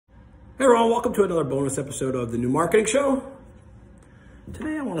Hey everyone, welcome to another bonus episode of the New Marketing Show.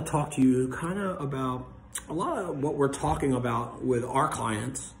 Today I want to talk to you kind of about a lot of what we're talking about with our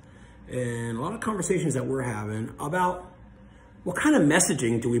clients and a lot of conversations that we're having about what kind of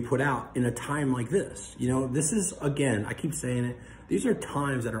messaging do we put out in a time like this. You know, this is, again, I keep saying it, these are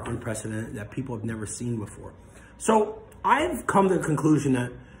times that are unprecedented that people have never seen before. So I've come to the conclusion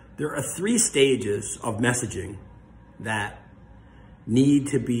that there are 3 stages of messaging that need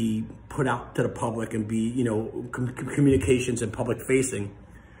to be put out to the public and be, you know, communications and public facing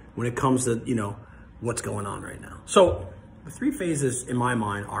when it comes to, you know, what's going on right now. So the 3 phases in my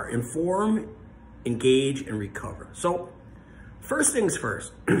mind are inform, engage, and recover. So first things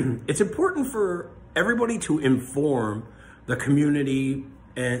first, it's important for everybody to inform the community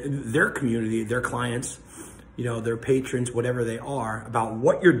and their clients, you know, their patrons, whatever they are, about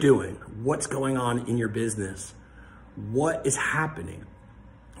what you're doing, what's going on in your business, what is happening.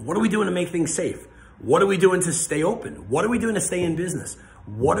 What are we doing to make things safe? What are we doing to stay open? What are we doing to stay in business?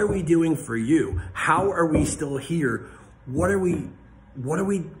 What are we doing for you? How are we still here? What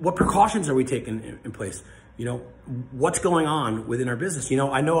precautions are we taking in place? You know, what's going on within our business? You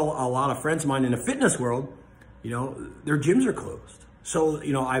know, I know a lot of friends of mine in the fitness world, you know, their gyms are closed. So,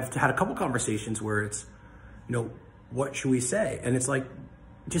 you know, I've had a couple conversations where it's, you know, what should we say? And it's like,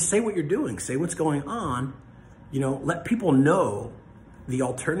 just say what you're doing, say what's going on, you know, let people know the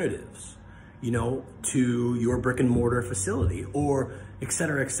alternatives, you know, to your brick and mortar facility or et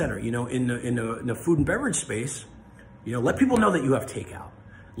cetera, you know, in the food and beverage space, you know, let people know that you have takeout.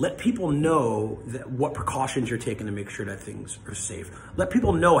 Let people know that what precautions you're taking to make sure that things are safe. Let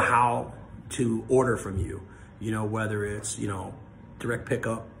people know how to order from you, you know, whether it's, you know, direct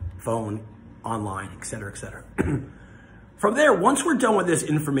pickup, phone, online, et cetera, et cetera. From there, once we're done with this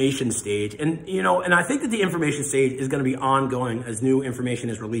information stage, and you know, and I think that the information stage is going to be ongoing as new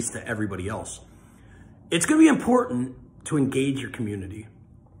information is released to everybody else. It's going to be important to engage your community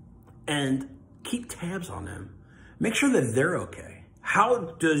and keep tabs on them. Make sure that they're okay.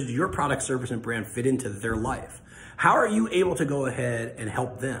 How does your product, service, and brand fit into their life? How are you able to go ahead and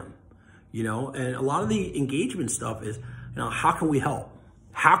help them? You know, and a lot of the engagement stuff is, you know, how can we help?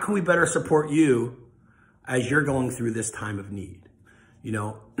 How can we better support you as you're going through this time of need? You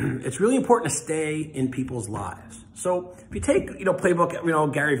know, it's really important to stay in people's lives. So if you take, you know, playbook, you know,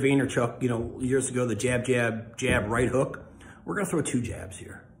 Gary Vaynerchuk, you know, years ago, the jab, jab, jab, right hook, we're going to throw 2 jabs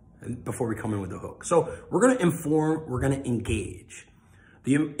here and before we come in with the hook. So we're going to inform, we're going to engage.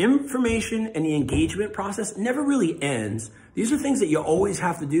 The information and the engagement process never really ends. These are things that you always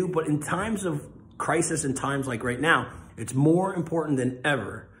have to do, but in times of crisis and times like right now, it's more important than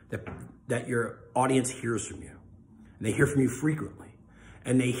ever that your audience hears from you. And they hear from you frequently.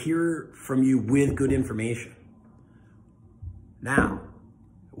 And they hear from you with good information. Now,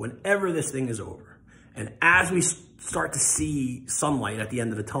 whenever this thing is over, and as we start to see sunlight at the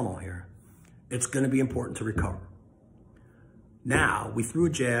end of the tunnel here, it's going to be important to recover. Now, we threw a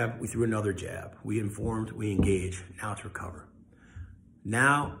jab, we threw another jab. We informed, we engaged. Now it's recover.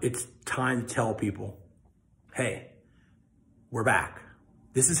 Now it's time to tell people, hey, we're back.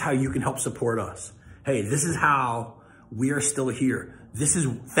 This is how you can help support us. Hey, this is how we are still here.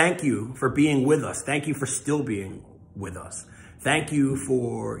 Thank you for being with us. Thank you for still being with us. Thank you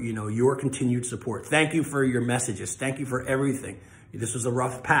for, you know, your continued support. Thank you for your messages. Thank you for everything. This was a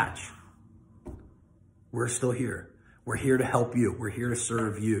rough patch. We're still here. We're here to help you. We're here to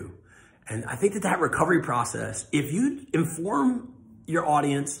serve you. And I think that recovery process, if you inform your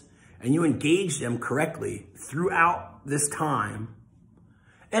audience and you engage them correctly throughout this time,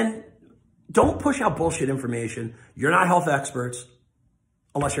 and don't push out bullshit information. You're not health experts,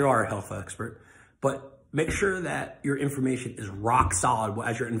 unless you are a health expert, but make sure that your information is rock solid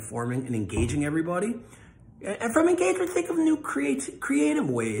as you're informing and engaging everybody. And from engagement, think of new creative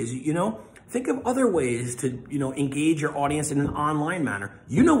ways, you know, think of other ways to, you know, engage your audience in an online manner.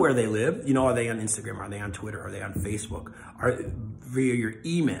 You know where they live. You know, are they on Instagram? Are they on Twitter? Are they on Facebook? Are via your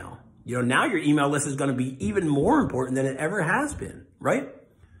email? You know, now your email list is going to be even more important than it ever has been, right?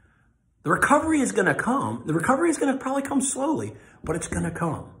 The recovery is going to come. The recovery is going to probably come slowly, but it's going to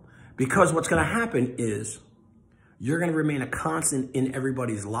come. Because what's going to happen is you're going to remain a constant in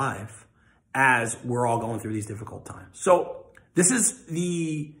everybody's life as we're all going through these difficult times. So this is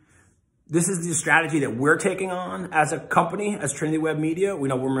the strategy that we're taking on as a company, as Trinity Web Media. We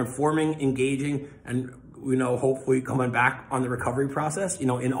know we're informing, engaging, and we know hopefully coming back on the recovery process, you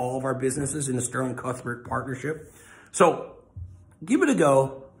know, in all of our businesses in the Sterling Cuthbert partnership. So give it a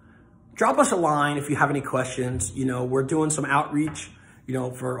go. Drop us a line if you have any questions. You know, we're doing some outreach. you know,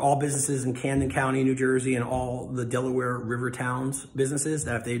 for all businesses in Camden County, New Jersey, and all the Delaware River towns businesses,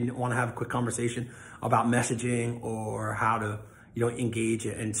 that if they want to have a quick conversation about messaging or how to, you know, engage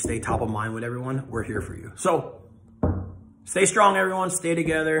and stay top of mind with everyone, we're here for you. So stay strong, everyone. Stay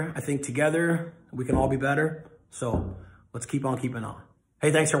together. I think together we can all be better. So let's keep on keeping on.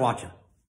 Hey, thanks for watching.